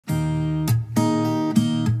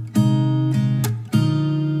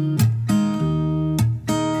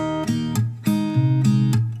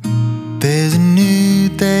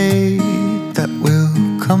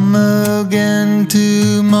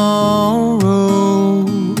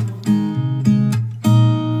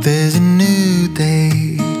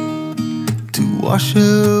wash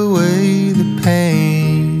away the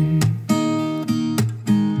pain.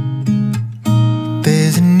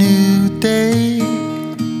 There's a new day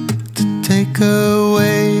to take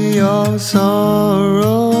away your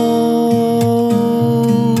sorrow,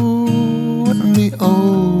 and the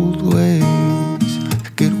old ways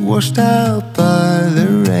get washed out by the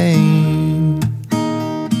rain.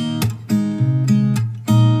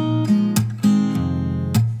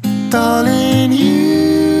 Darling,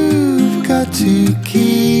 you've got to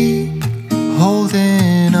keep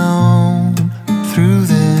holding on through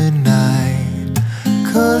the night,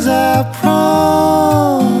 'cause I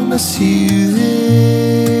promise you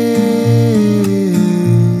this: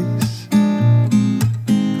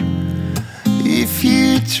 if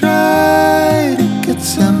you try to get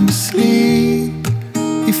some sleep,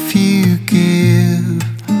 if you give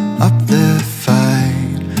up the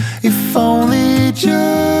fight, if only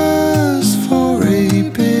just for a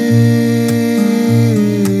bit,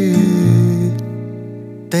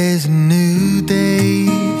 there's a new day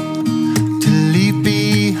to leave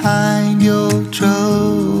behind your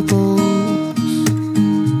troubles.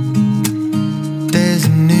 There's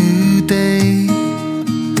a new day,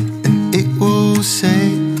 and it will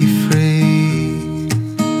set you free.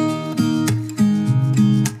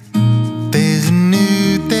 There's a new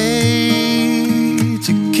day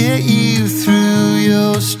to get you through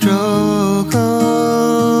your struggles.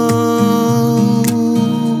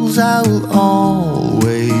 I will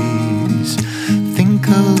always think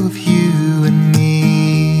of you and me.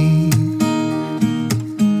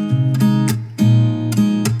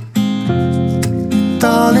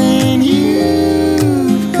 Darling,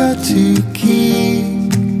 you've got to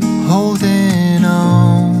keep holding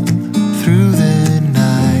on through the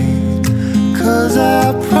night, 'cause I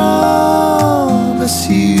promise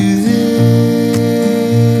you this: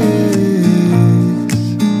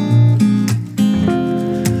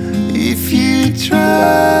 if you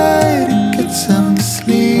try to get some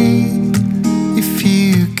sleep, if you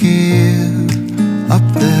give up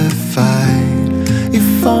the fight, if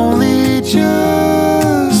only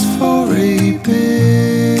just for a bit,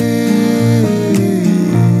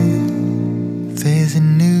 there's a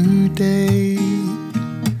new day.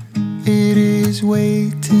 It is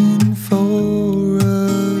waiting for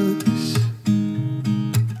us.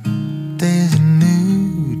 There's a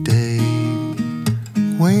new day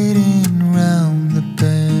waiting round the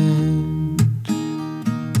bend.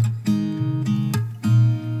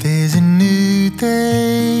 There's a new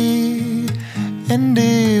day, and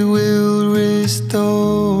it will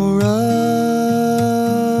restore us.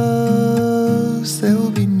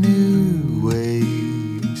 There'll be new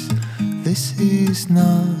ways. This is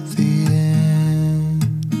not the end.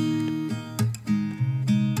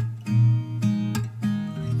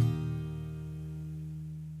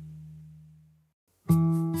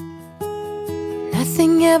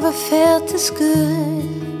 Nothing ever felt as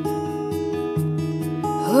good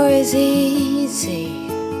or as easy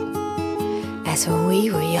as when we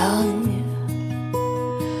were young.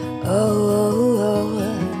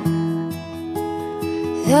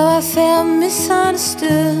 Though I felt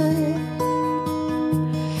misunderstood,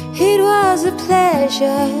 it was a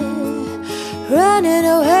pleasure running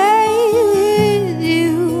away with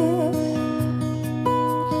you.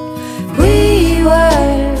 We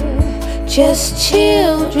were just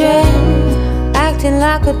children acting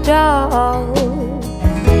like adults,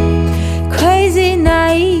 crazy,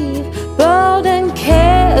 naive, bold and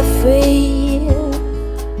carefree.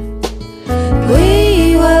 We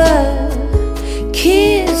were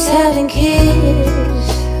kids having kids,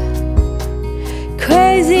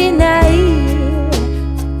 crazy, naive.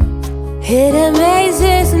 It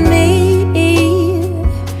amazes me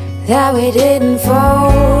that we didn't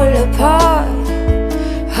fall apart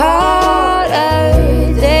harder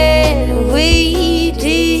than we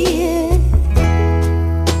did.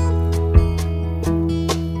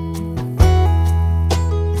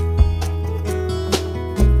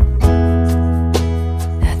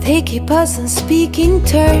 Now they keep us on speaking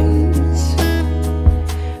terms.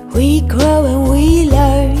 We grow and we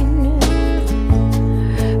learn.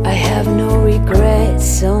 I have no regrets,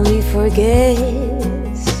 only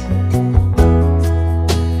forgets.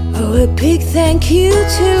 Oh, a big thank you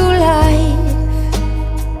to life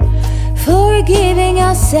for giving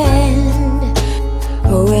us sand.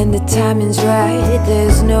 Oh, when the timing's right,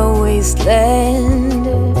 there's no wasteland.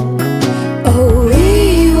 Oh, we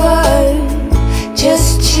were just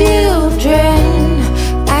children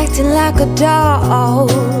acting like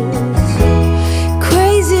adults,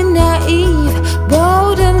 crazy, naive,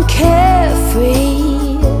 bold and carefree.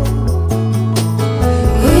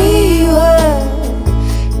 We were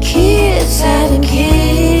kids having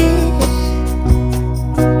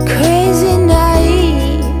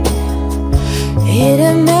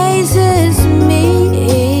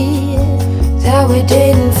we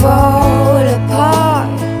didn't fall apart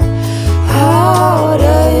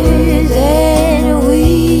harder than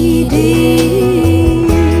we did.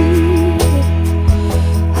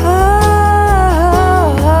 Oh,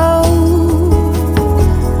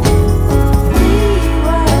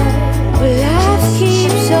 life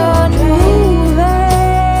keeps on moving.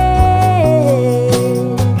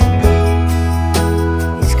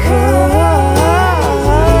 It's cold.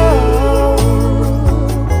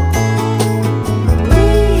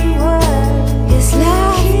 Yes,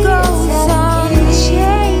 life goes on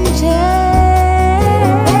changing.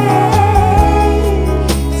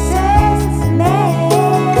 Says me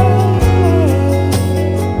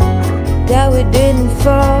that we didn't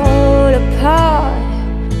fall apart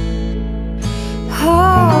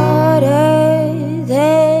harder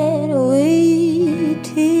than we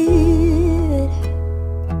did.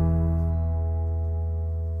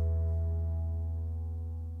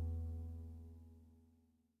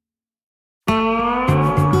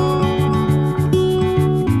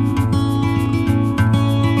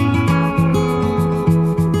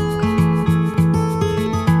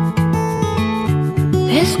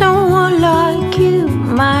 There's no one like you,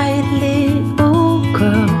 my little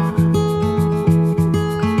girl.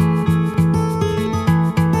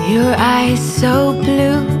 Your eyes so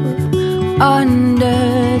blue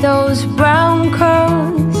under those brown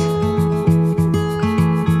curls.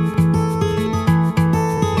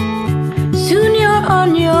 Soon you're on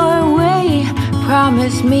your way.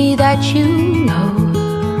 Promise me that you know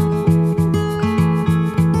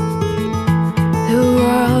the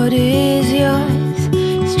world is yours.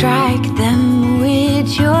 Strike them with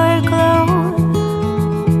your glow.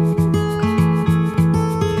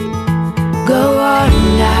 Go on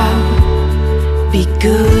now, be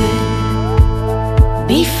good,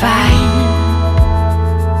 be fine.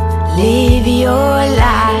 Live your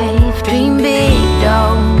life, dream big,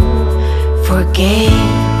 don't forget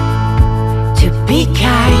to be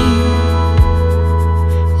kind.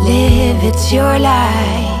 Live, it's your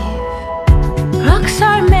life. Rocks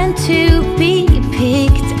are meant to be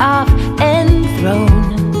picked up and thrown.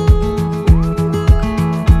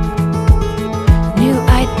 New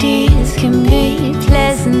ideas can be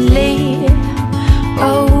pleasantly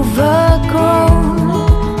overgrown.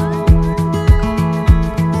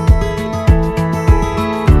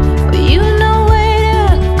 But you know where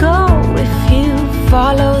to go if you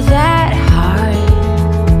follow that heart.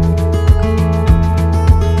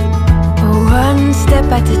 One step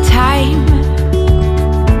at a time,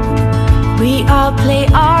 we all play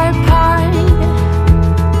our part.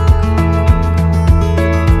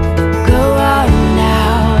 Go out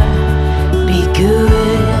now, be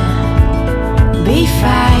good, be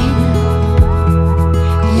fine.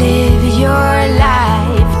 Live your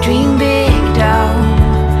life, dream big, don't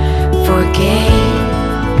forget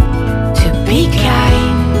to be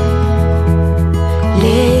kind.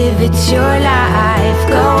 Live, it's your life.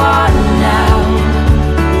 Go on now,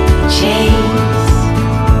 chase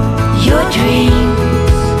your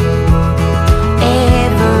dreams,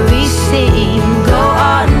 every scene. Go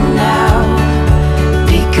on now,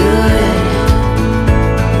 be good,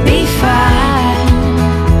 be fine.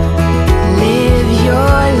 Live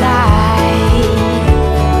your life.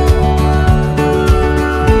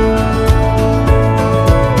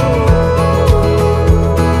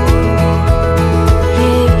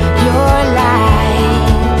 Live your life.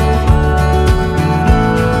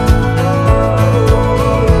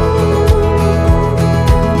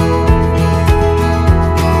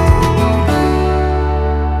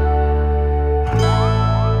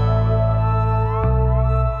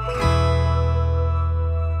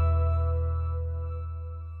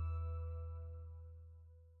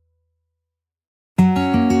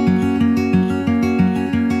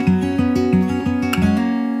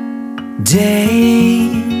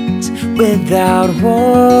 Days without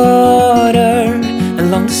water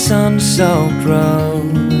along the sun-soaked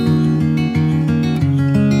road.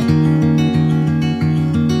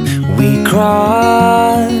 We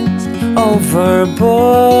crossed over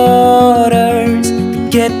borders to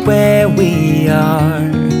get where we are,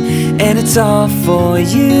 and it's all for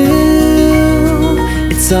you.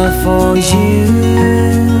 It's all for you.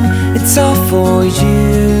 It's all for you.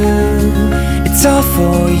 It's all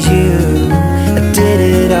for you. I did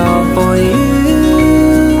it all for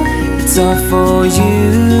you. It's all for you.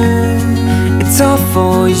 It's all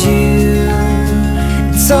for you.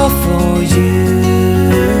 It's all for you.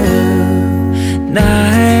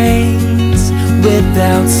 Nights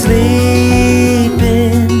without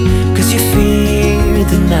sleeping 'cause you fear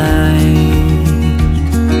the night,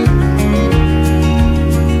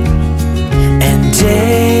 and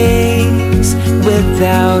days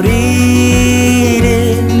without eating,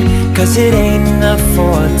 'cause it ain't enough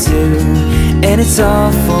for two. And it's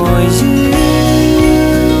all for you.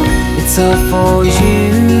 It's all for you.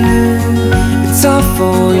 It's all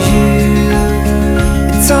for you.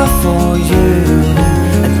 It's all for you.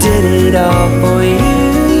 I did it all for you.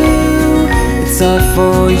 It's all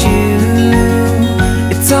for you.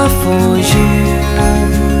 It's all for you.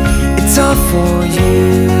 It's all for you.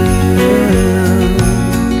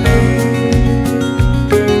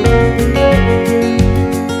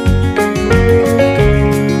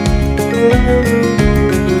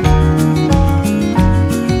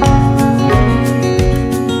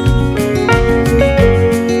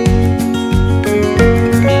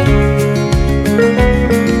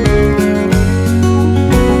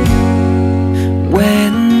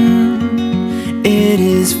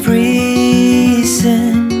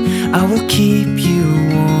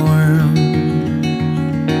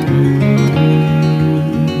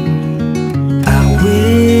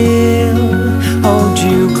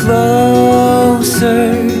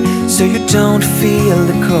 So you don't feel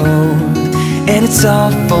the cold. And it's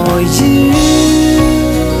all for you.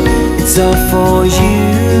 It's all for you.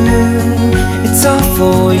 It's all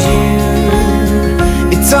for you.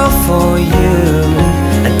 It's all for you.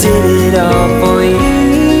 I did it all for you.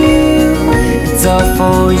 It's all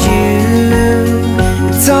for you.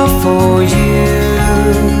 It's all for you.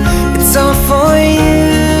 It's all for you.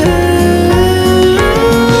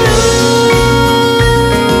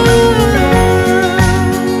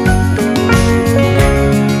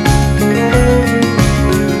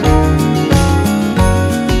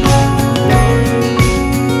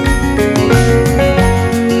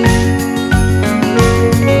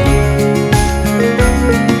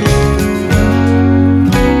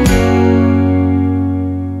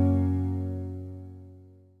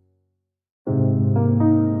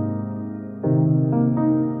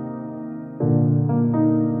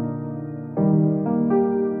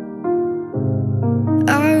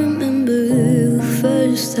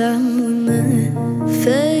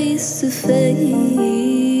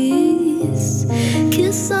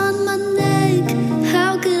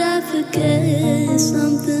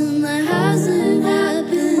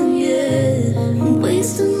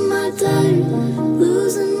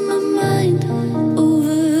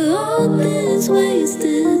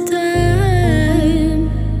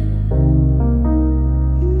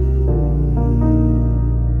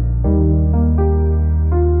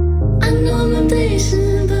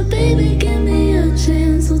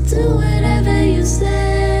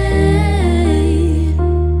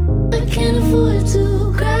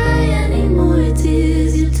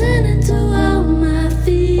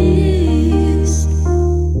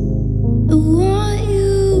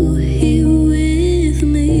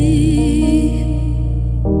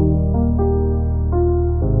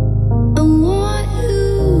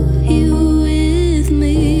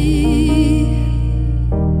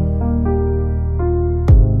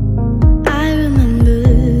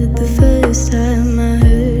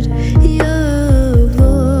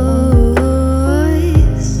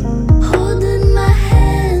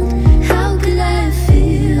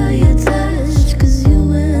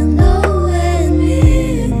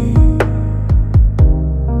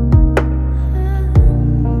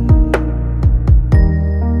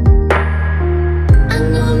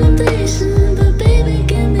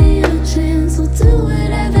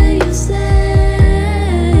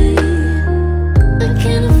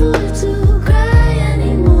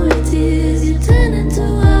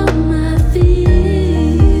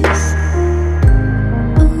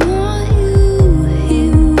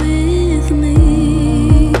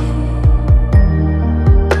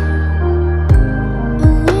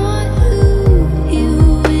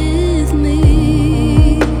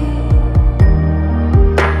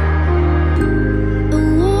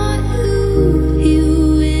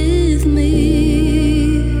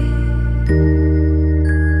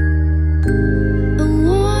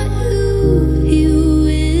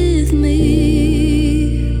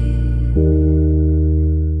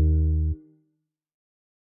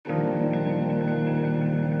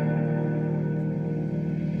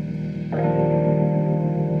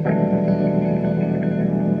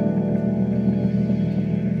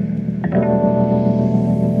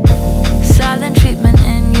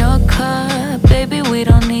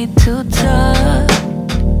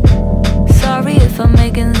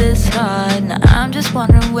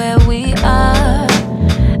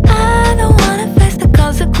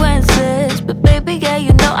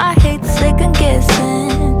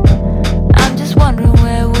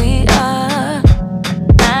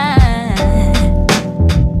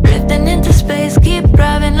 Drifting into space, keep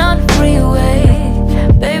driving on the freeway.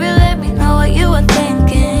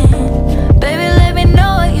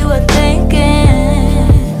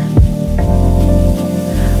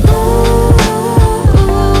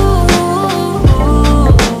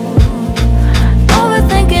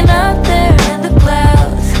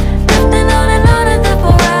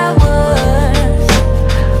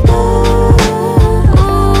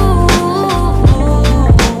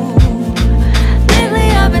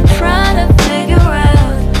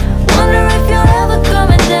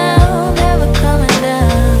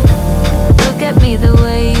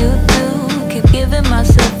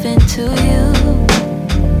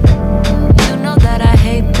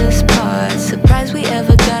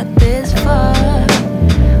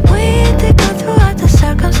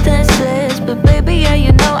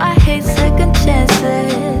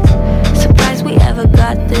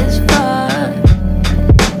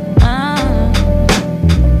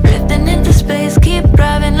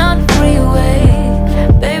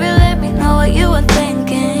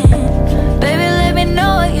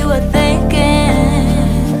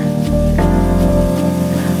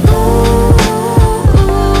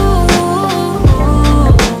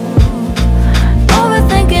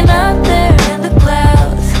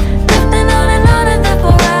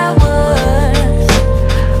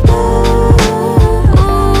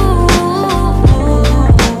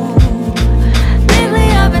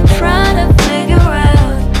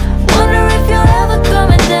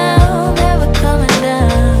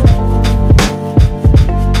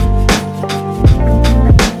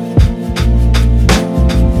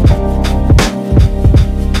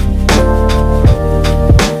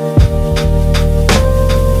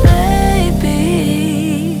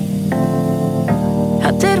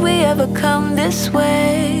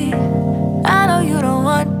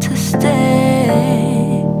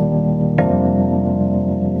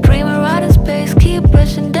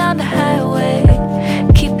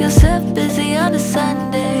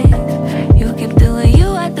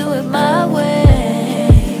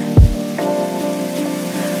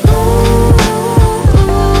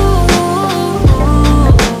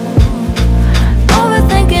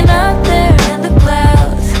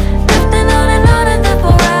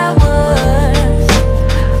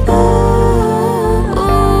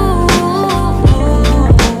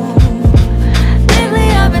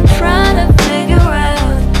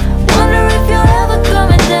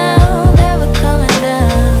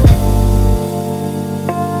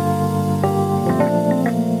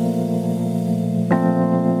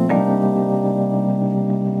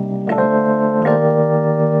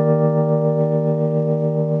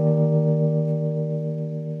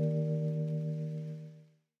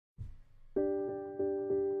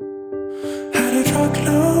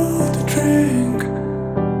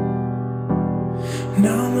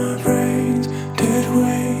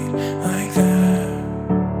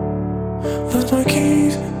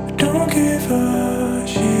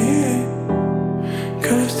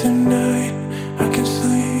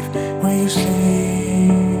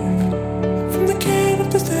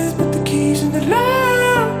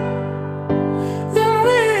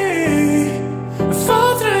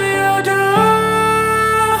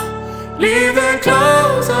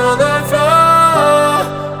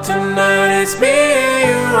 me and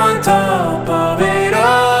you on top of it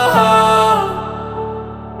all.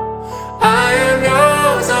 I am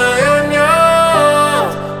yours,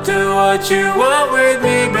 do what you want with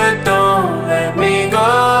me, but don't let me go.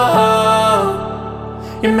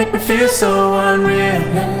 You make me feel so unreal.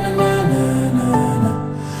 Na, na, na, na, na,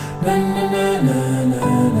 na, na, na, na,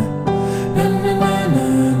 na, na,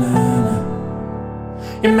 na, na.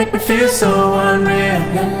 You make me feel so unreal.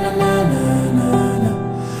 Na, na, na, na, na,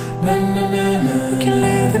 na, na, na, na. We can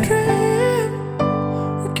live a dream.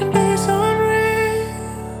 We can be so unreal.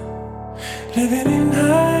 Living in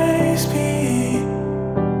high speed.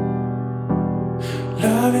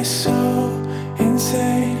 Love is so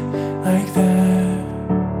insane like that.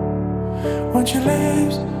 Want your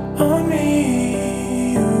lips on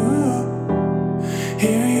me, ooh.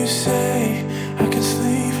 Hear you say I can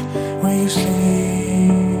sleep where you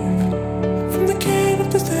sleep. From the king of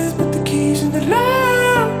the stairs, put the keys in the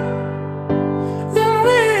lock. Then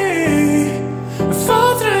we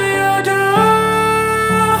fall through your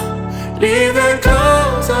door. Leave the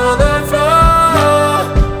clothes on the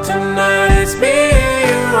floor. Tonight it's me and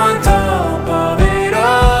you on top of it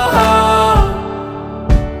all.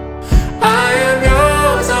 I am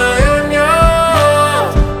yours,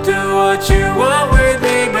 do what you want with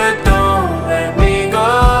me, but don't let me go.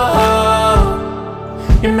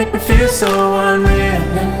 You make me feel so unreal.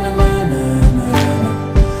 Na, na, na, na, na,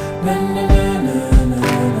 na, na, na, na, na, na, na,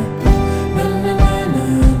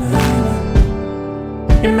 na.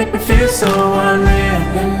 You make me feel so unreal.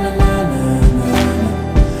 Na, na, na, na,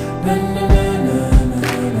 na, na, na, na,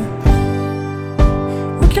 na.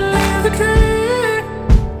 We can live a dream.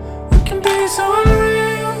 We can be so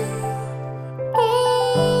unreal.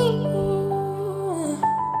 Ooh.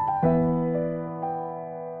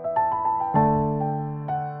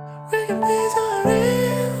 We can be so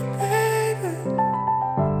unreal, baby.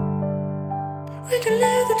 We can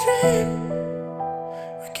live the dream.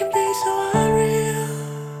 We can be so unreal.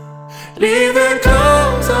 Leave the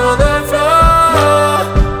clothes on the floor.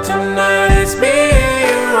 Tonight it's me and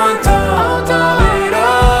you on top of it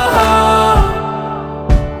all.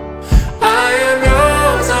 I am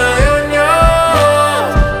yours,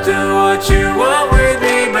 do what you want with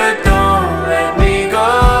me, but don't let me go.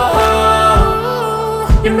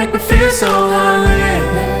 You make me feel so unreal.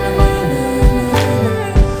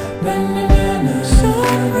 Na, na, na, na, so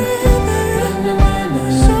unreal, baby.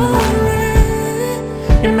 So unreal.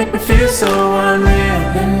 You make me feel so unreal.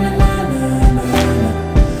 Na, na, na, na, na,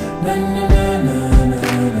 na, na, na, na, na.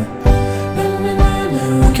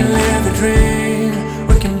 We can live a dream.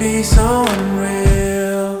 We can be so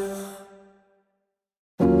unreal.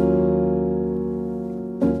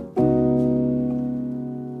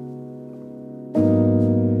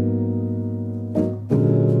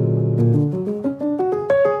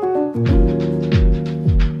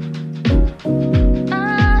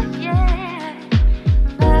 Yeah.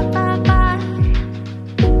 Bye, bye, bye.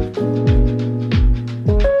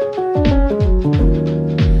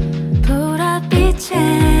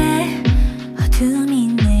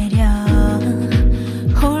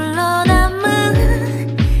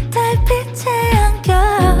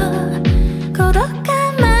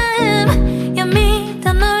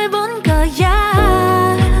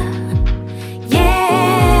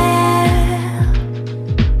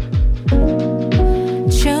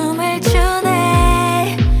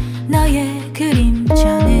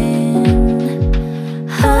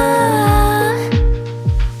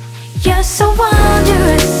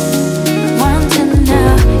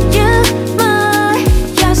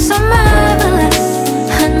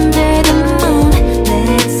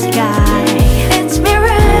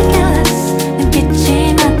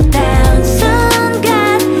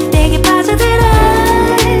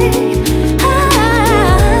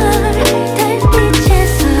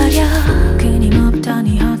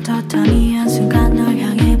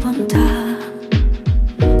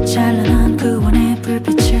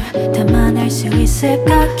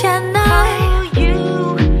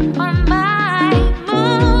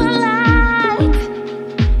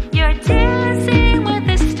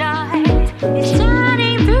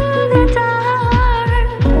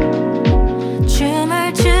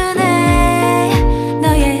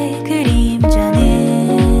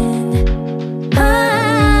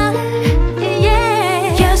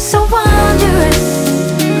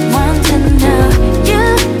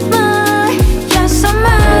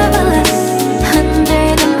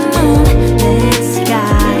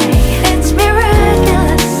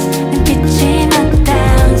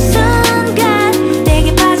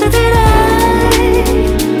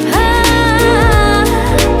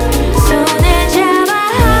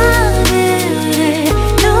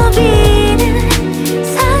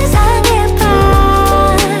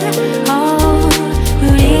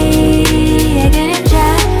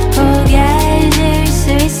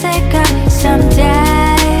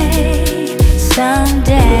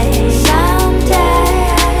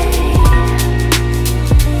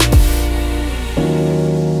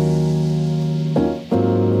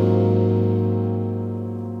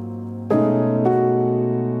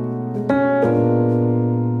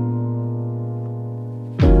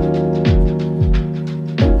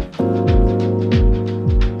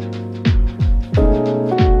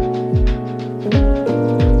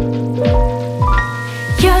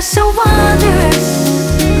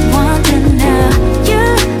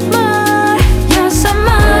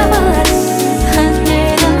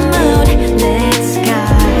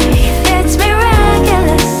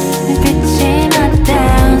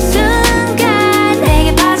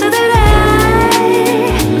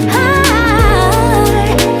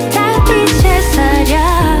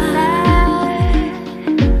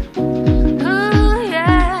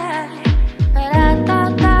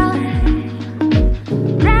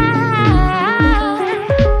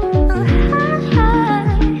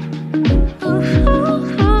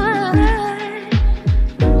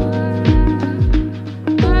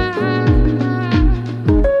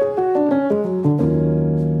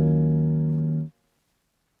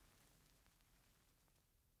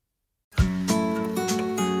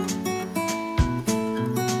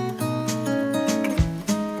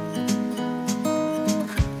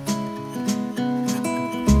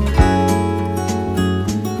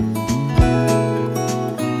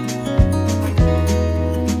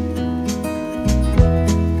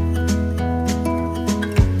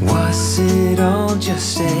 it all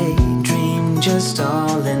just a dream, just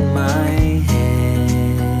all in my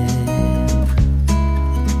head?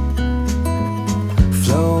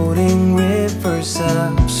 Floating rivers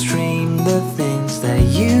upstream, the things that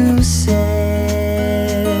you said.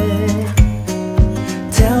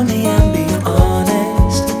 Tell me and be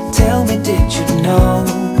honest, tell me, did you know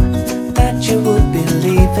that you would be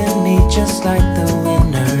leaving me just like the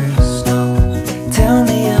winter's snow? Tell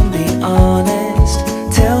me and be honest,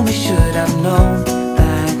 tell me, should I've known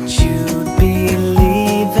that you'd be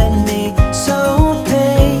leaving me so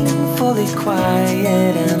painfully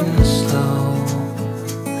quiet and slow?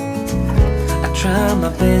 I try my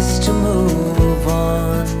best to move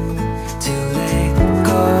on, to let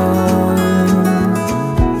go.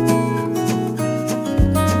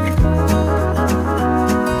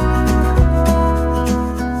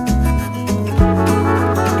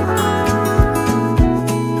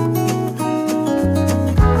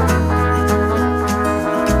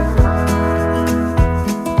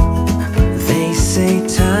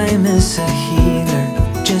 Time is a healer,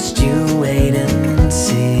 just you wait and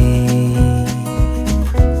see.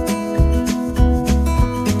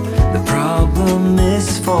 The problem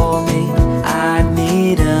is for me, I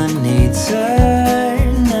need an eternity.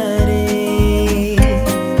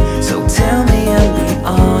 So tell me and be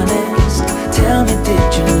honest, tell me,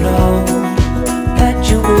 did you know that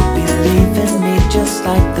you would be leaving me just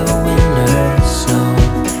like the winter snow?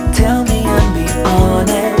 Tell me and be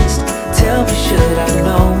honest, tell me, should I've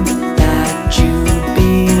known that you'd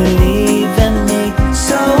be leaving me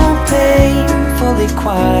so painfully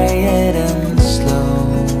quiet and slow?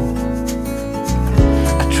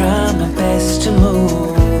 I try my best to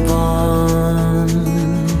move on,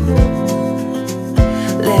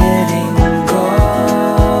 letting go.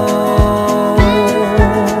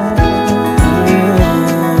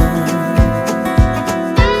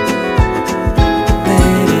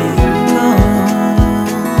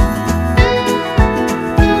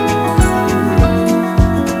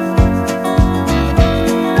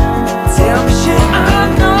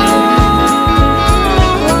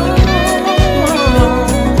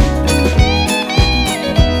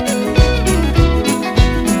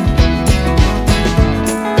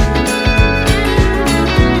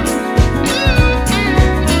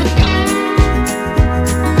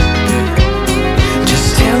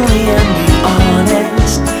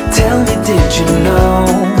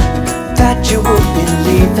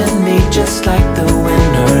 Just like the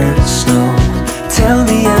winter snow. Tell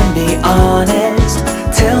me and be honest,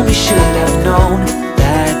 tell me, should I've known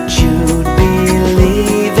that you'd be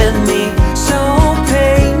leaving me so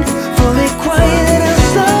painfully quiet and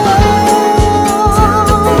slow?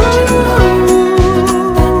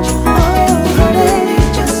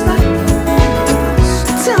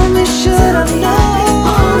 Tell me, should I've known?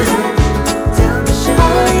 Tell me, should I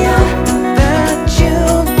know that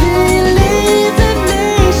you'll be leaving me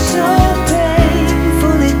so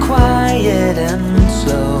painfully quiet and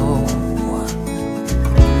slow?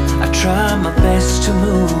 I try my best to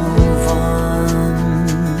move on,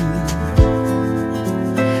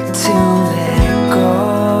 to let go.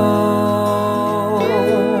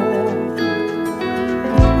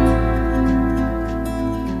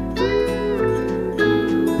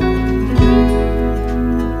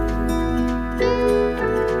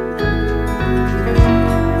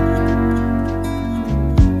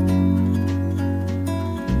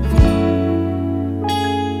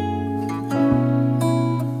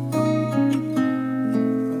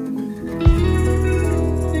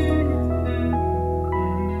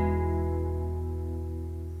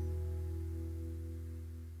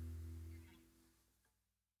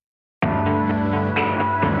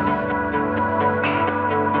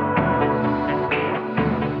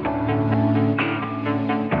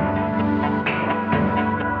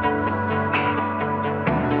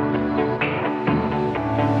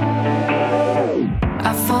 I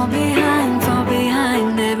fall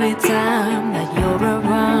behind every time that you're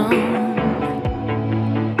around.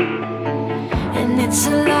 And it's a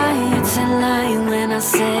lie when I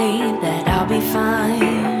say that I'll be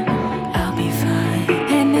fine, I'll be fine.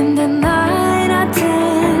 And in the night I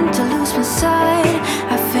tend to lose my sight,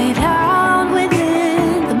 I fade out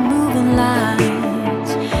within the moving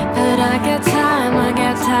lights. But I got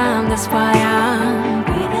time, that's why I'm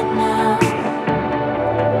breathing now.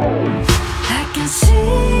 I can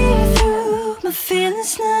see through my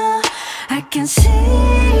feelings now, I can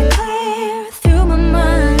see clear through my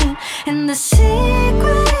mind. And the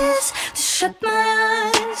secret is to shut my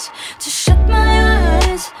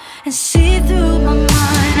eyes, and see through my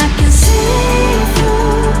mind. I can see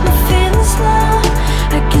through my feelings now,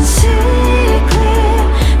 I can see clear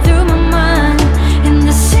through my mind.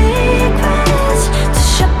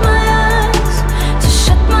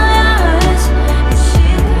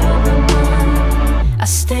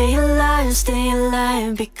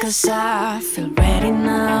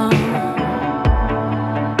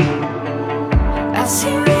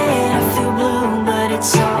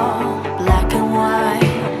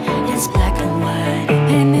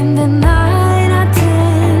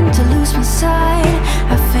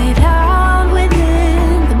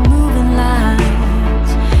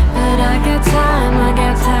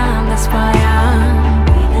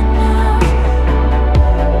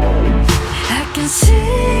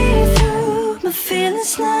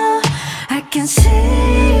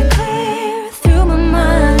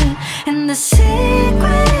 the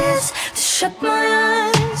secrets to shut my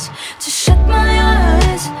eyes, to shut my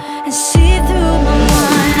eyes and see through my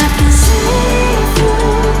mind. I can see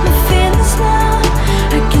through my feelings now.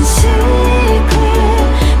 I can see clear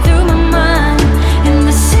through my mind. And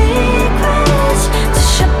the secrets to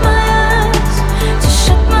shut my eyes, to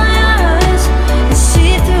shut my eyes and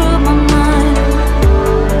see through my mind,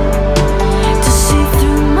 to see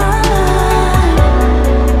through my mind,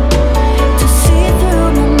 to see through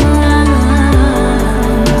my mind,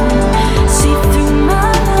 see through my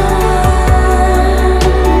mind.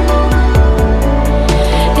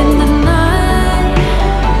 In the night,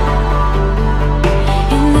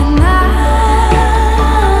 in the night,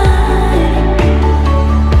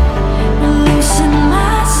 losing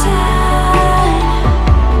my sight.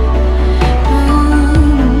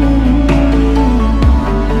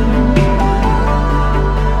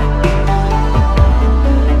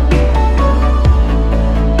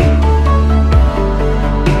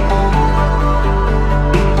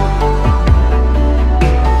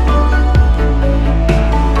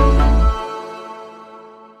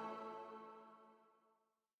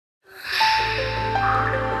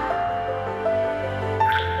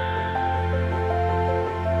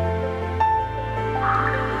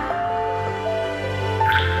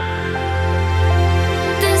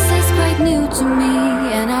 This is quite new to me,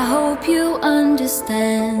 and I hope you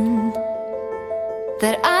understand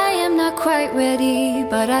that I am not quite ready,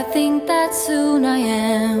 but I think that soon I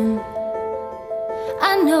am.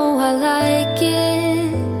 I know I like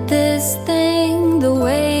it, this thing, the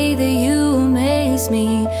way that you amaze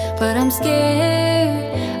me, but I'm scared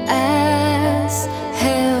as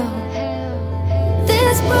hell.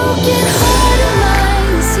 This broken heart of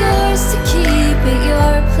mine is yours to keep at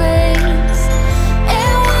your place.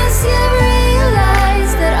 And once you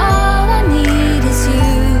realize that all I need is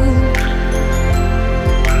you,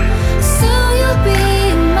 soon you'll be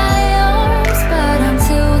in my arms. But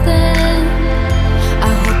until then,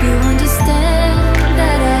 I hope you understand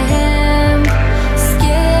that I am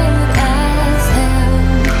scared as hell.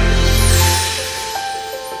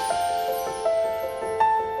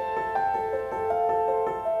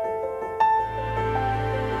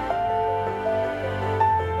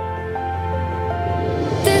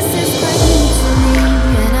 This is quite new to me,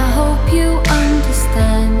 and I hope you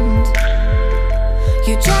understand.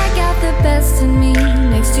 You drag out the best in me,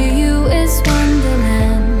 next to you is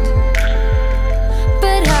Wonderland.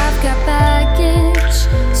 But I've got baggage,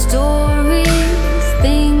 stories,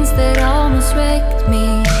 things that almost wrecked me,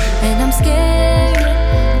 and I'm scared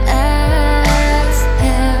as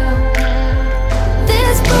hell.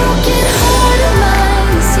 This broken heart of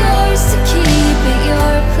mine is yours to keep at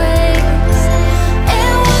your place.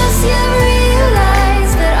 And once you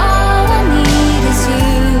realize that all I need is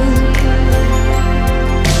you,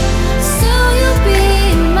 soon you'll be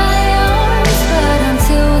in my arms. But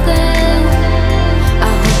until then,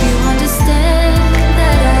 I hope you understand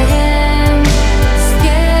that I am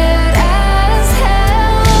scared as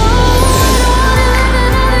hell. I don't wanna live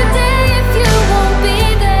another day if you won't be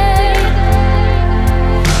there.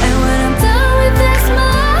 And when I'm done with this,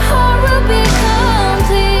 my heart will be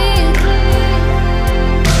complete.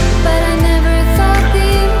 But I never thought that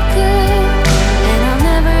you could, and I'll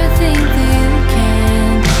never think that you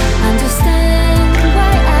can understand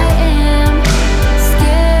why I am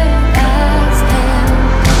scared as hell.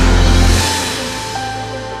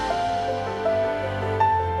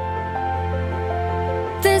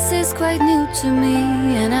 This is quite new to me,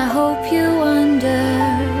 and I hope you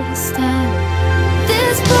understand.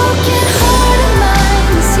 This broken heart of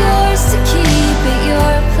mine is yours to keep at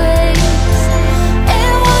your place.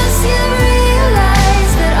 And once you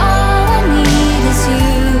realize that all I need is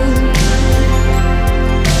you,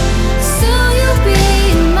 soon you'll be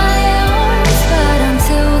in my arms. But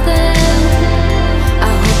until then, I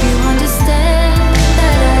hope you understand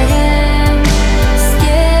that I am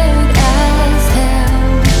scared as hell,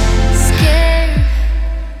 scared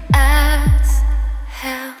as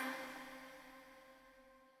hell.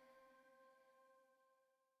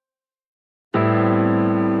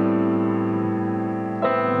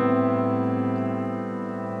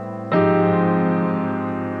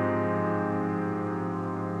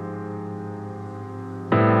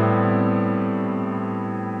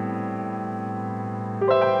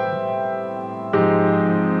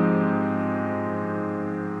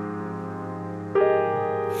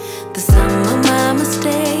 The sum of my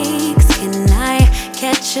mistakes, can I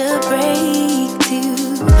catch a break to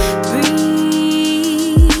breathe?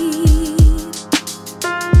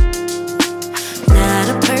 Not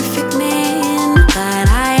a perfect man, but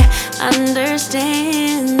I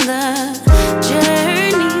understand the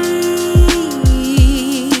journey.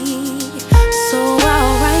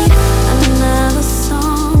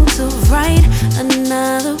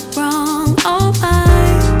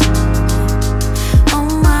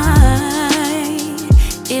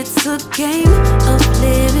 game of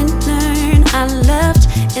live and learn. I left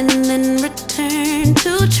and then returned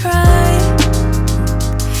to try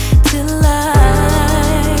till I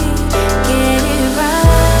get it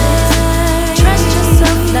right. Trust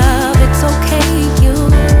yourself, love, it's okay, you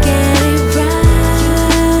get it right.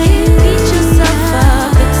 Beat yourself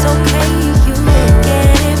up, it's okay, you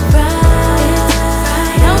get it right.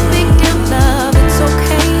 No big deal, love, it's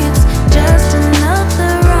okay, it's just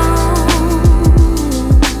another wrong.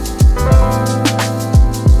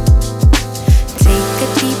 Take a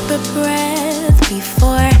deeper breath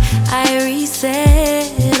before I reset.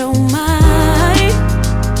 Oh my,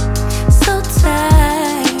 so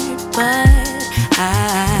tired, but I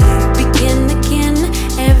begin again.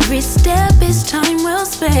 Every step is time well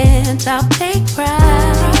spent. I'll take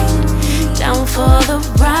pride, down for the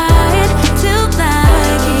ride till I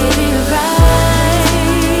get it right.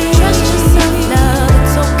 Trust yourself, love,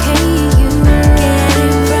 it's okay, you get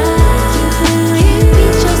it right.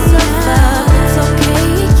 Beat yourself up, it's okay,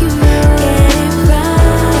 you get it right.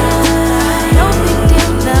 No big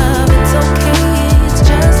deal, love, it's okay, it's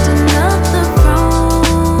just another wrong.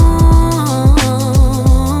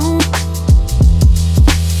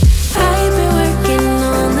 I've been working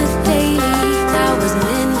on the daily, hours,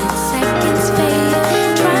 minutes, seconds fade.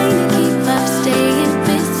 Trying to keep up, staying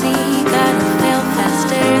busy. Gotta fail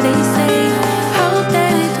faster, they say. Hope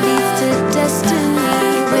that it leads to destiny.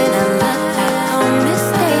 When I look back on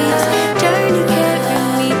mistakes, journey carried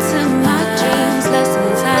me to my dreams.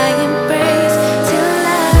 Lessons I embrace till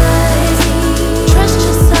I trust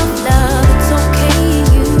yourself, love, it's okay,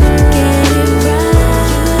 you get it right.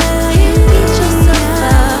 Beat yourself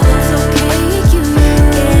up, it's okay, you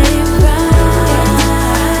get it right.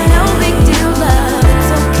 No big deal, love, it's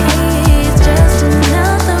okay, it's just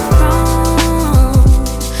another wrong.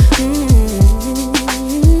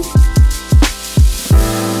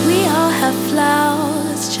 We all have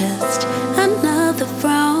flaws, just another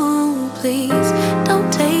wrong. Please don't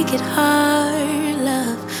take it hard,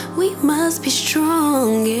 love. We must be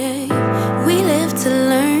strong, yeah. We live to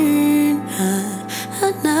learn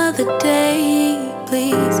another day.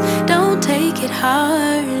 Please don't take it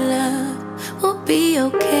hard, love. We'll be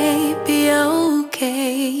okay, be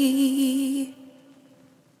okay.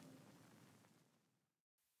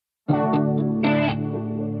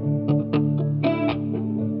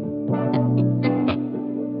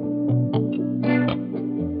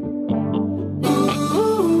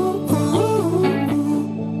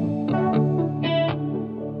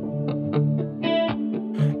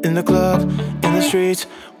 In the club, in the streets,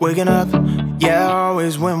 waking up. Yeah,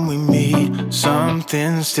 always when we meet,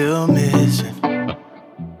 something's still missing.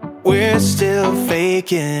 We're still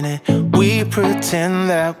faking it. We pretend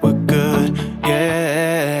that we're good,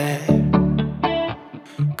 yeah.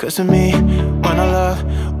 Cause to me, when I love,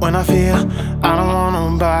 when I feel, I don't want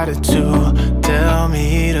nobody to tell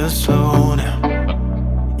me to slow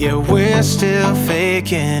down. Yeah, we're still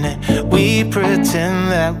faking it. We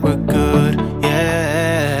pretend that we're good,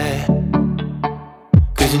 yeah.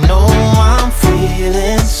 Cause you know I'm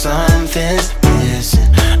feeling something's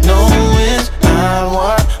missing. No, it's not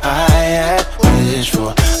what I had wished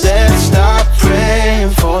for. Let's stop praying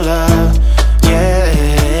for love, yeah.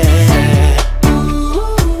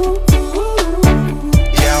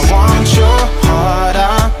 Yeah, I want your heart, I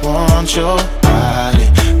want your body.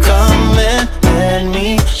 Come and let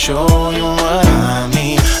me show you what I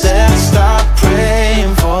mean. Let's stop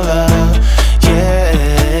praying for love, yeah.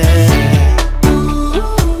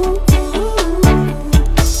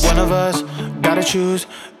 One of us gotta choose,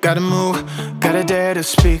 gotta move, gotta dare to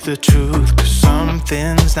speak the truth. Cause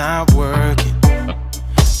something's not working.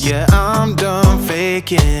 Yeah, I'm done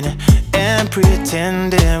faking it and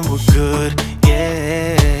pretending we're good,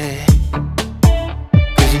 yeah.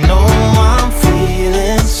 Cause you know I'm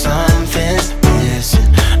feeling something's missing.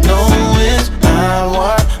 No, it's not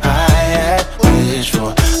what I had wished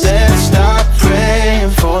for. Let's stop praying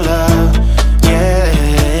for love, yeah.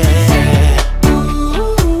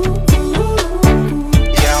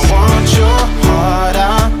 Yeah, I want your heart, I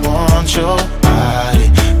want your body.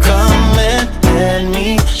 Come and let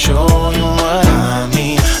me show you what I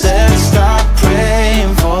mean. Let's stop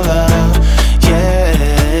praying for love,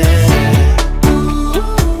 yeah.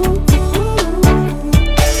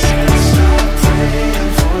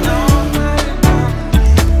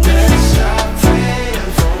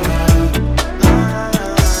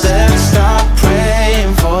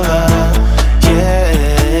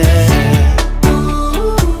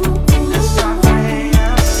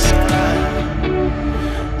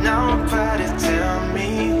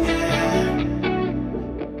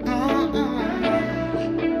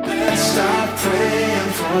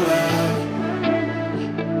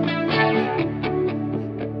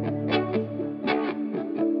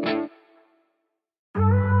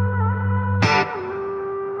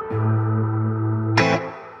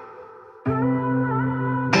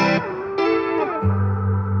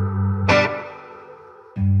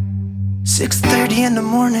 6:30 in the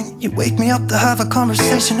morning, you wake me up to have a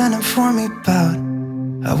conversation and inform me about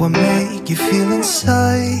how I make you feel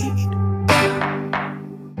inside.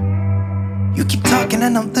 You keep talking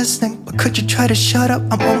and I'm listening, but could you try to shut up?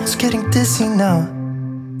 I'm almost getting dizzy now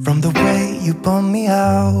from the way you bum me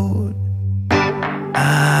out.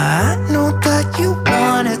 I know that you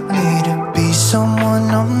wanted me to be someone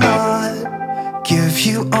I'm not, give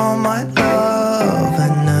you all my love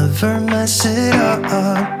and never mess it up.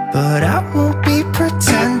 But I won't be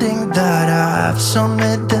pretending that I have some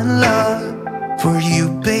hidden love for you,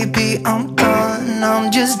 baby. I'm done,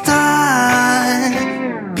 I'm just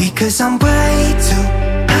done. Because I'm way too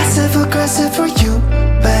passive-aggressive for you,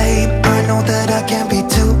 babe. I know that I can't be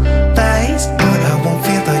too faced, but I won't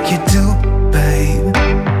feel like you do, babe.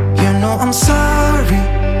 You know I'm sorry,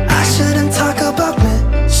 I shouldn't talk about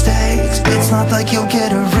mistakes. It's not like you'll get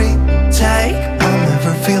a retake. I'll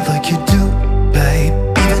never feel like you do, babe.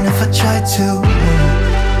 Even if I try to,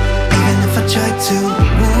 even if I try to,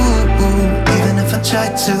 even if I try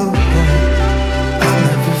to, I'll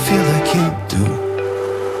never feel like you do.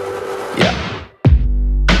 Yeah.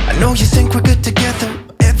 I know you think we're good together.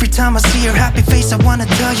 Every time I see your happy face, I wanna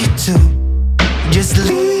tell you to just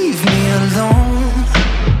leave me alone.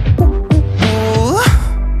 Ooh.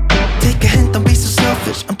 Take a hint, don't be so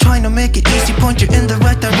selfish. I'm trying to make it easy, point you in the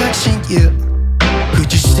right direction, yeah. Could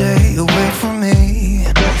you stay away from me?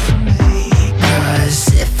 Cause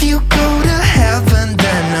if you go to heaven,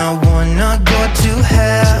 then I wanna go to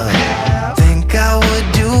hell. Think I would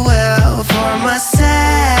do well for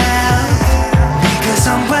myself. Because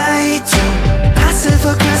I'm way too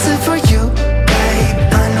passive-aggressive for you, babe.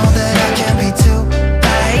 I know that I can't be too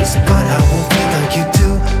faced, but I won't feel like you do,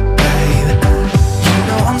 babe. You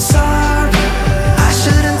know I'm sorry, I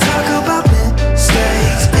shouldn't talk about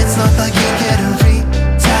mistakes. It's not like you get a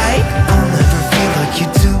retake. I'll never feel like you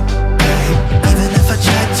do, babe. Even if I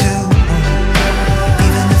try to,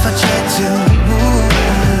 even if I try to,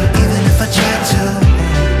 even if I try to,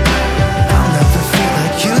 I'll never feel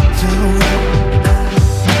like you do.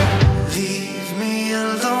 Leave me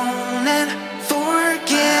alone and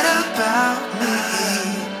forget about me,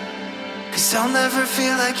 cause I'll never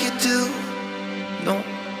feel like you do. No.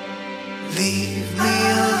 Leave me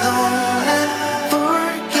alone and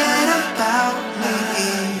forget about me,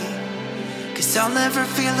 cause I'll never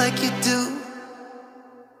feel like you do.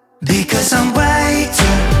 Because I'm way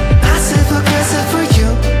too passive-aggressive for you,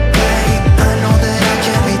 babe. I know that I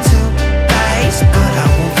can't be too faced, but I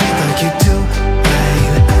won't feel like you do,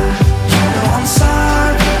 babe. You know I'm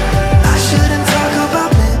sorry, I shouldn't talk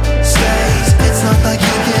about mistakes. It's not like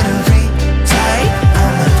you get a retake.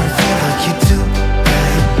 I'll never feel like you do,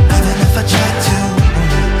 babe. Even if I try to,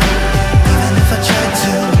 even if I try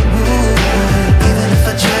to, even if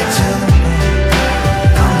I try to,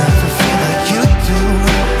 I'll never feel like you do.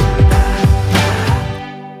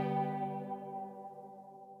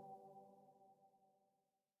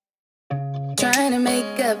 Trying to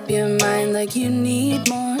make up your mind like you need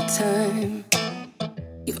more time.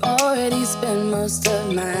 You've already spent most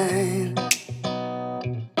of mine.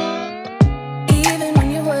 Even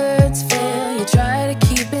when your words fail, you try to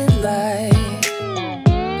keep it light.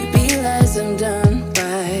 You realize I'm done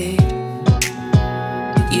right.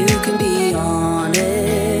 You can be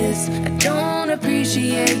honest, I don't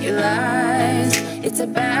appreciate your lies. It's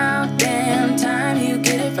about damn time you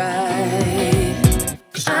get it right.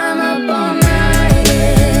 I'm up all night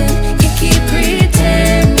and you keep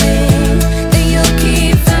pretending that you'll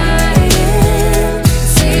keep fighting.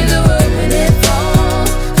 Save the world when it falls.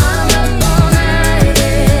 I'm up all night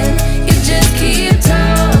and you just keep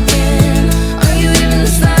talking. Are you even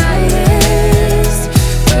the slightest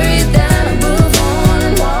worried that I'll move on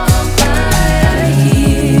and walk by you?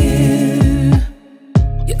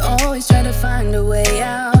 You always try to find a way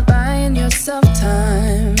out, buying yourself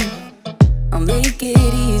time. I'll make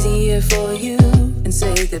it easy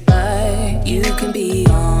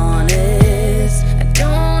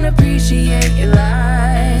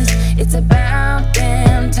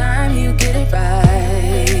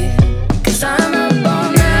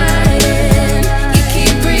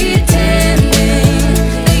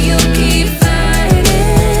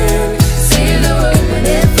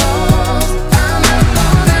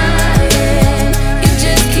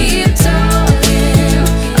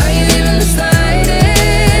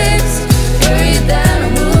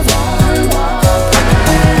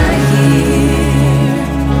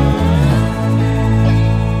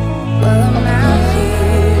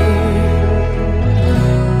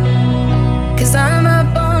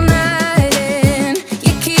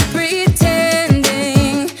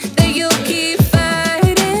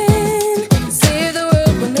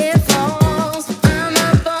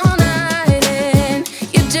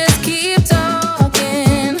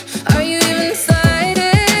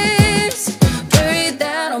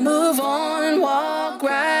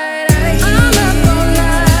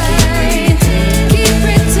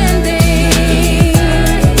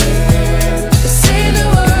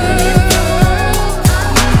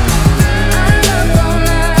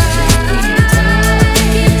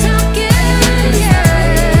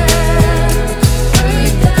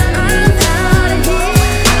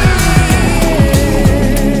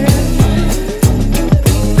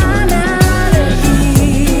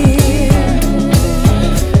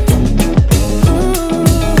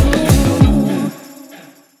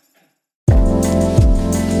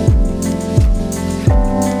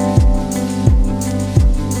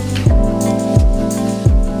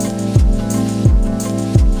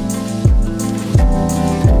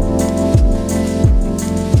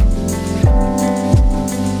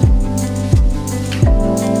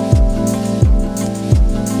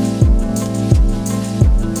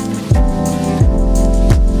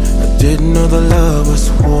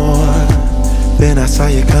saw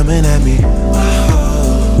you coming at me.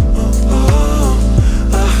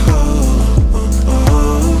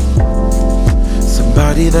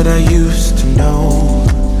 Somebody that I used to know,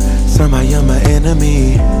 somehow you're my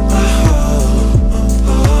enemy.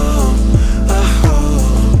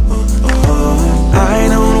 I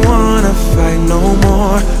don't wanna fight no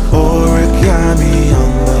more. Origami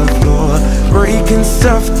on the floor, breaking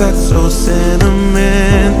stuff that's so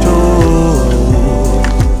sentimental.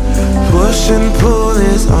 Push and pull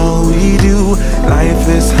is all we do. Life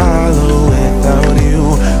is hollow without you.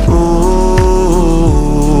 Ooh,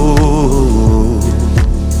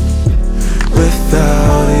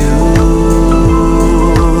 without you.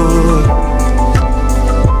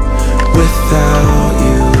 Without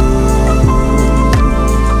you.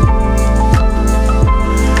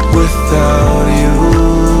 Without you.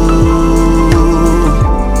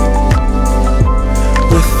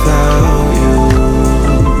 Without you.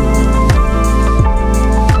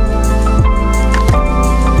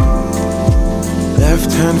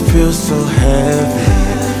 Left hand feels so heavy,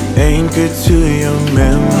 anchored to your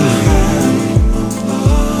memory.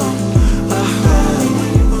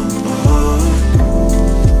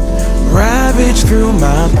 Ravage through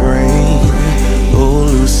my brain, oh,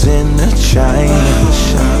 loose in the china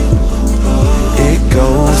shop. It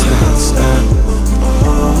goes non-stop.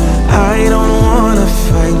 I don't wanna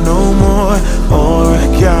fight no more.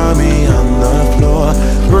 Origami on the floor,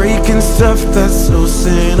 breaking stuff that's so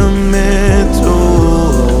sentimental.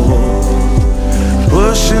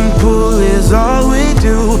 Push and pull is all we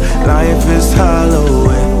do. Life is hollow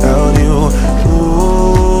without you. Ooh,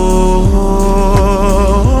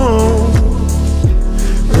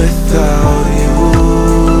 without you.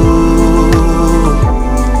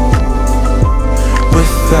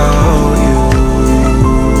 Without you.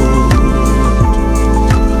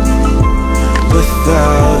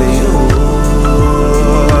 Without you.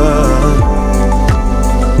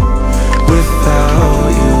 Without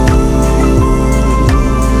you.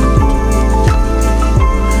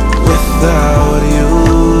 Without you.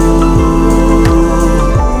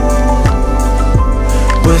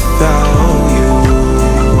 Without you.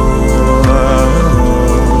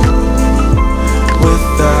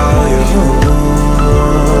 Without you.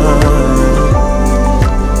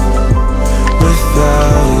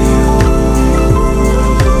 Without you.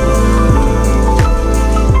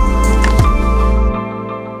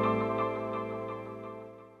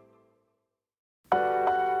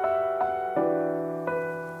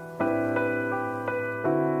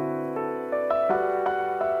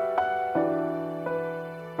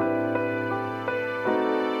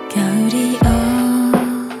 겨울이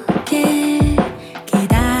오길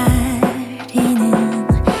기다리는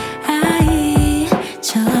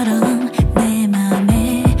아이처럼 내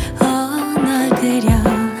맘에 널 그려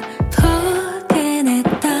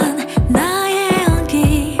포근했던 나의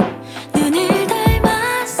온기 눈을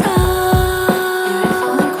닮아서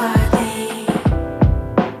You're falling quietly,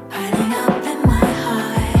 piling up in my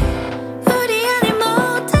heart. 우리 안에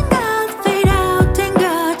모든 것 fade out 된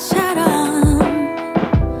것처럼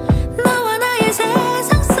너와 나의 세상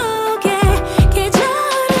속에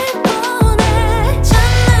계절을 보내.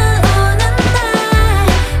 첫눈 오는 날,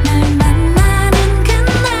 날 만나는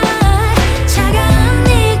그날, 차가운 네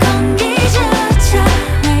공기조차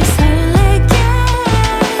날 설레게.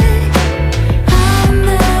 On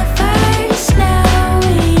the first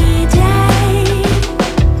snowy day,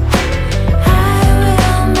 I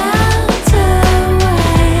will melt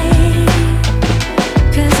away,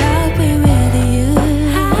 'cause I'll be with you.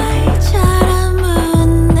 아이처럼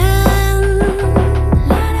웃는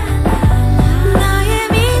너의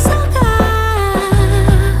미소가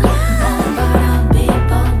바람이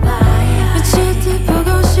뽑아야 며칠 보고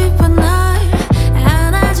싶어 널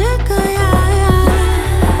안아줄 거야.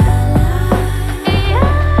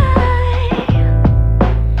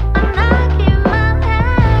 만나기만 해.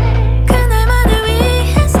 그날만을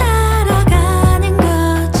위해 살아가는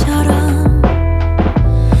것처럼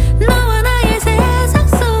너와 나의 세상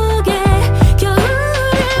속에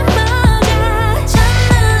겨울을 맞아.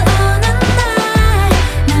 첫눈 오는 날,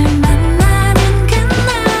 날 만나는 그날,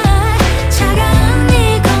 차가운 네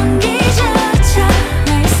공기조차 날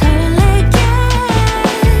설레게.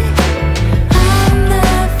 On the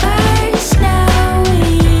first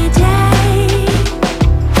snowy day,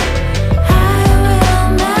 I will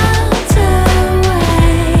melt away,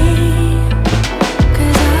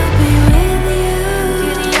 'cause I'll be with you.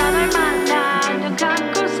 드디어 널 만나 눈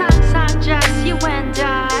감고 상상 just you and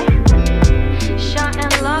I. Shut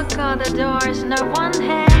and lock all the doors 널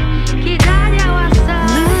원해 기다려왔어.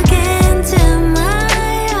 Look into my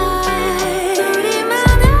eyes.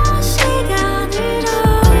 우리만의 시간으로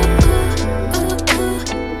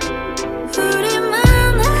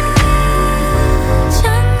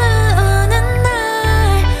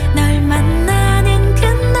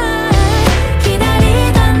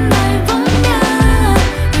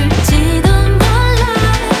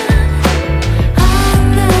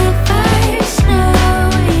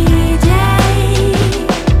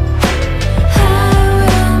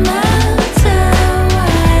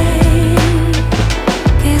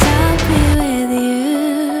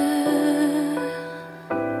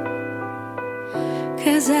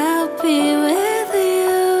 'cause I'll be with you.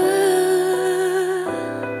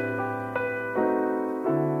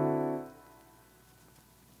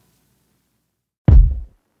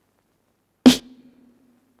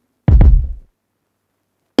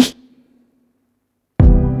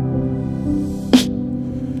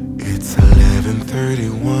 It's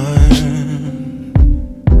 11:31.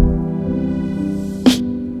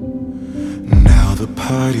 Now the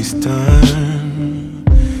party's done.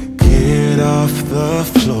 Get off the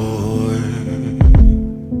floor.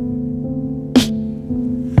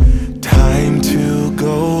 Time to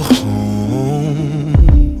go home.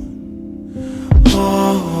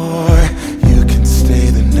 Or you can stay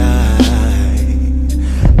the night.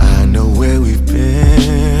 I know where we've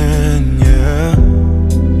been, yeah.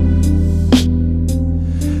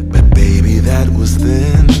 But baby, that was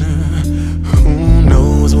then. Who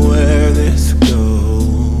knows where this goes?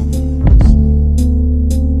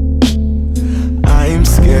 I'm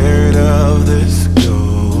scared of this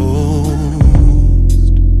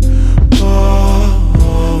ghost.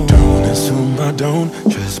 Oh, don't assume I don't,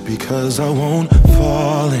 just because I won't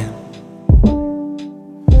fall in.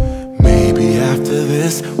 Maybe after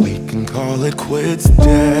this we can call it quits,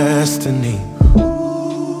 destiny.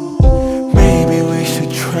 Maybe we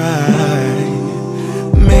should try.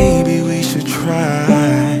 Maybe we should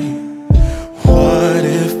try. What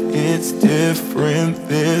if it's different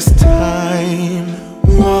this time?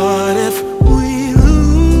 What if we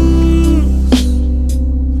lose?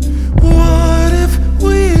 What if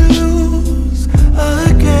we lose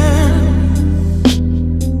again?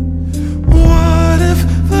 What if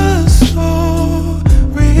the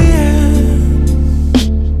story ends?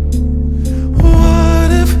 What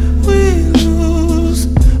if we lose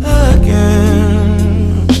again?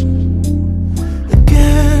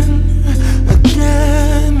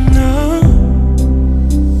 Again, no.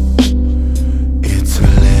 It's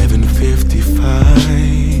 11:55.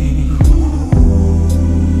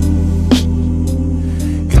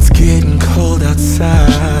 It's getting cold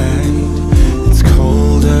outside. It's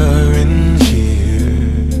colder in here.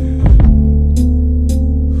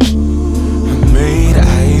 I made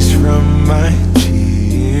ice from my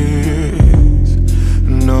tears.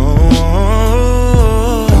 No,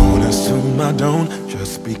 don't assume I don't,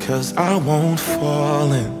 just because I won't fall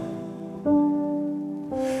in.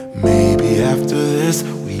 Maybe after this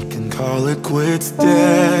we can call it quits,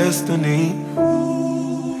 destiny.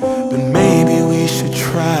 But maybe we should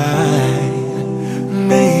try.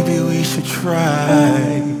 Maybe we should try.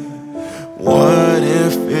 What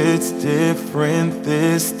if it's different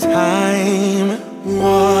this time?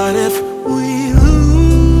 What if we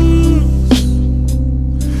lose?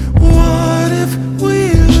 What if we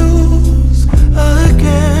lose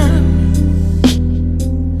again?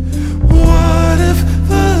 What if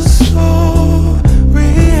the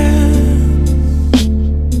story ends?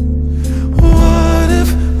 What if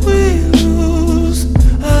we lose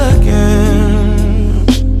again?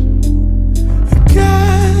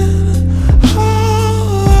 Again,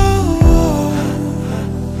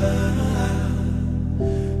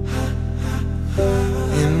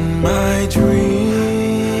 in my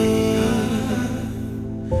dream,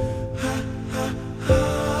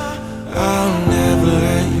 I'll never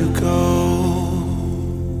let you go.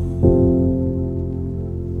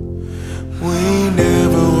 We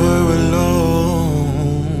never were alone.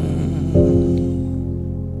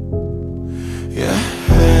 Yeah.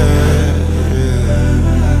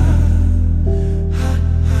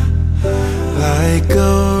 Like a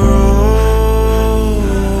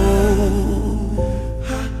rose,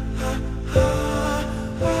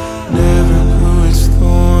 never grew its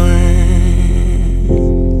thorns,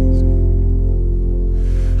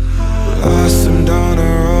 blossomed on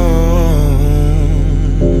our own.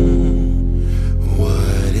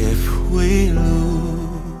 What if we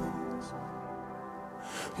lose?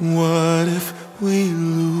 What if we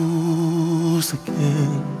lose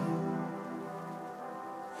again?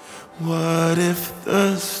 What if the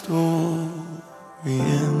story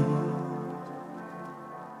ends?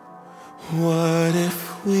 What if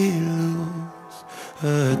we lose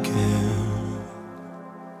again?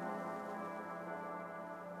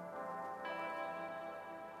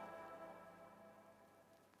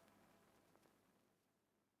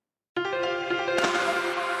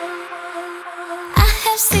 I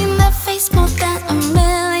have seen that face more than a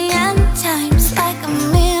million times, like a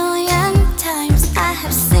million times. I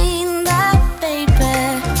have seen that, baby.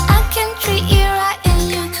 I can treat you right and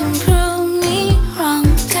you can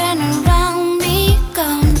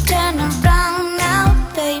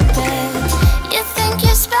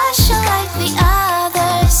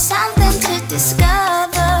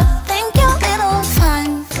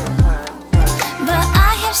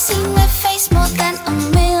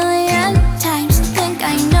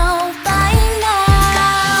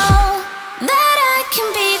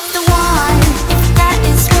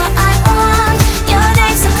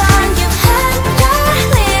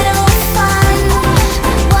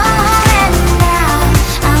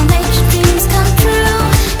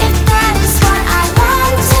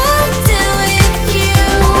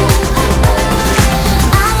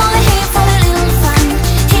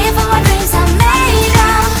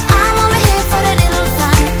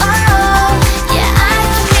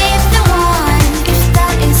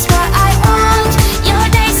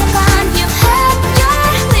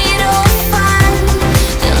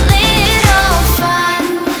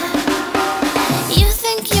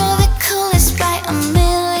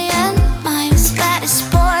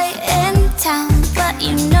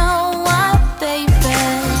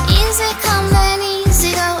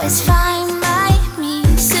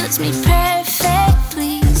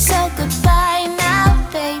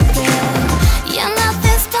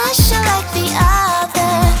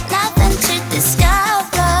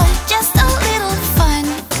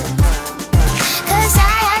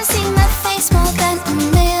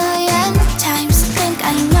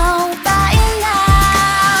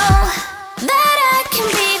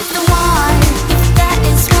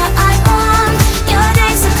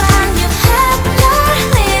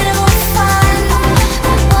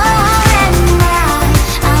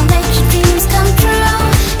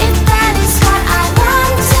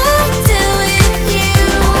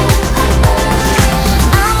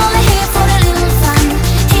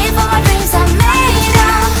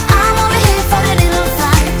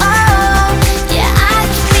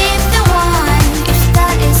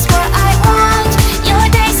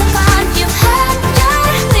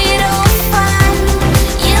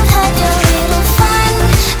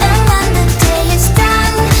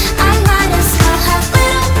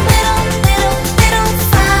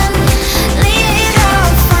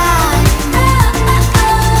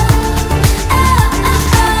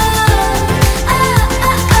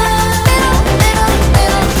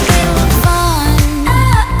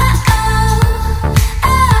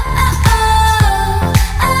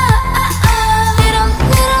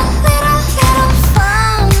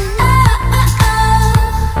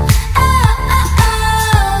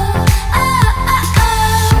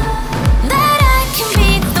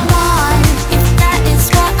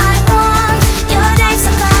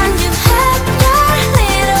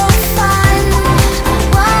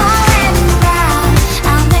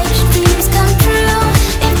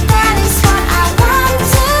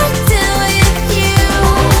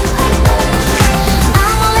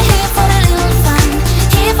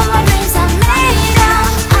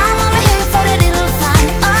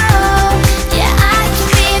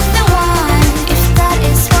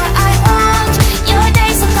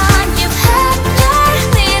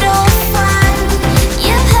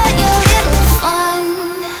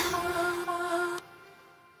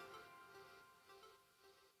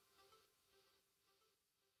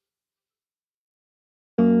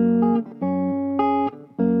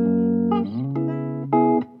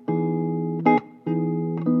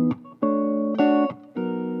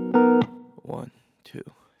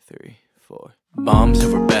for. Bombs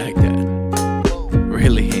over Baghdad,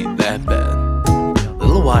 really ain't that bad.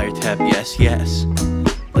 Little wiretap, yes, yes.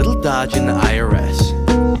 Little dodge in the IRS.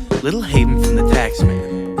 Little haven from the tax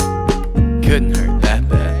man, couldn't hurt that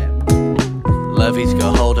bad. Levies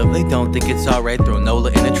go hold up, they don't think it's alright. Throw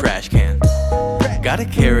Nola in a trash can. Got a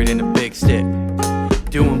carrot and a big stick,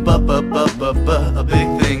 doing a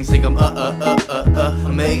big things. Think I'm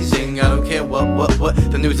amazing. I don't care what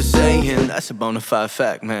the news is saying. That's a bona fide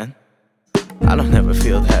fact, man. I don't ever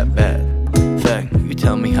feel that bad. Fact, you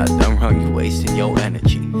tell me how dumb wrong you wasting your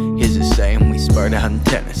energy. Here's the same we spurred out in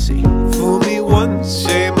Tennessee. Fool me once,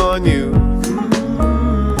 shame on you.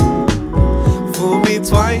 Fool me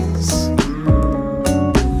twice,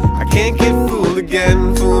 I can't get fooled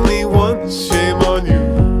again. Fool me once, shame on you.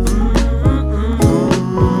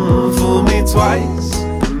 Fool me twice,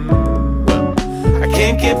 I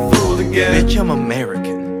can't get fooled again. Bitch, I'm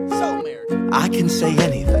American, I can say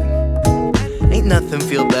anything. Ain't nothing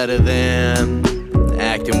feel better than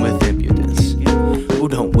acting with impudence. Who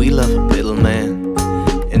don't we love a middleman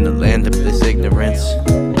in the land of this ignorance?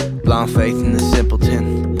 Blind faith in the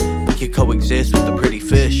simpleton, we could coexist with the pretty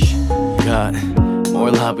fish. Got more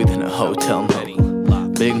lobby than a hotel motel.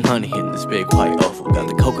 Big money in this big white oval. Got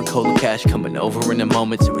the Coca-Cola cash coming over in a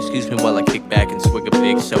moment. So excuse me while I kick back and swig a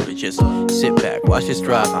big soda. Just sit back, watch this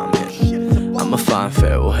drive I'm in. I'm a fine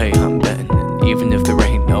farewell, hey I'm betting. And even if there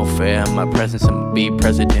ain't no fair in my presence, I'ma be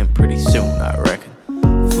president pretty soon, I reckon.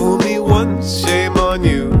 Fool me once, shame on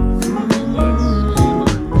you.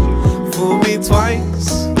 Fool me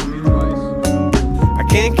twice, I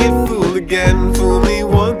can't get fooled again. Fool me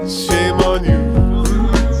once, shame on you.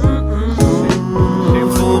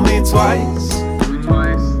 Fool me twice,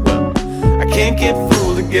 I can't get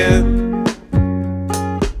fooled again.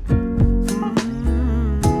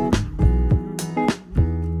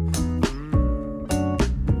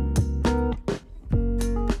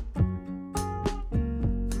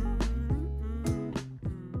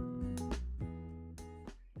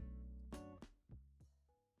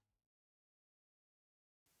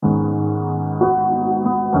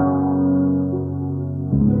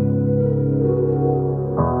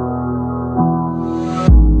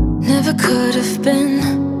 Never could have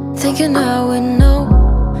been thinking I would know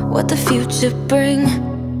what the future bring.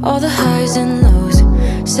 All the highs and lows,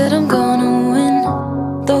 said I'm gonna win,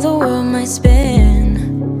 though the world might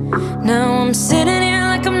spin. Now I'm sitting here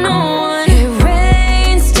like I'm no one. It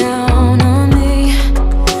rains down on me,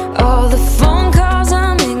 all the phone calls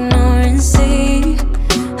I'm ignoring. See,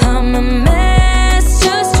 I'm a mess,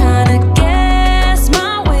 just trying to guess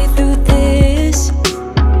my way through this.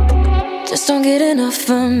 Just don't get enough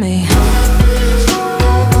of me.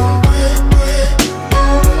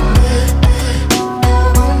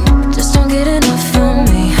 Just don't get enough of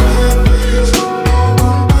me.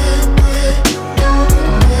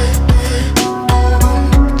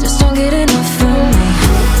 Just don't get enough of me.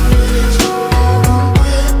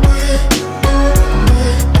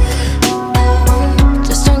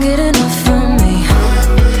 Just don't get enough of me.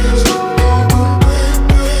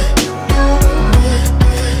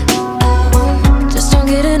 Just don't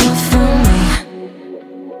get enough of me.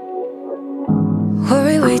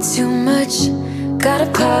 Worry way too much, got a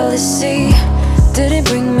policy.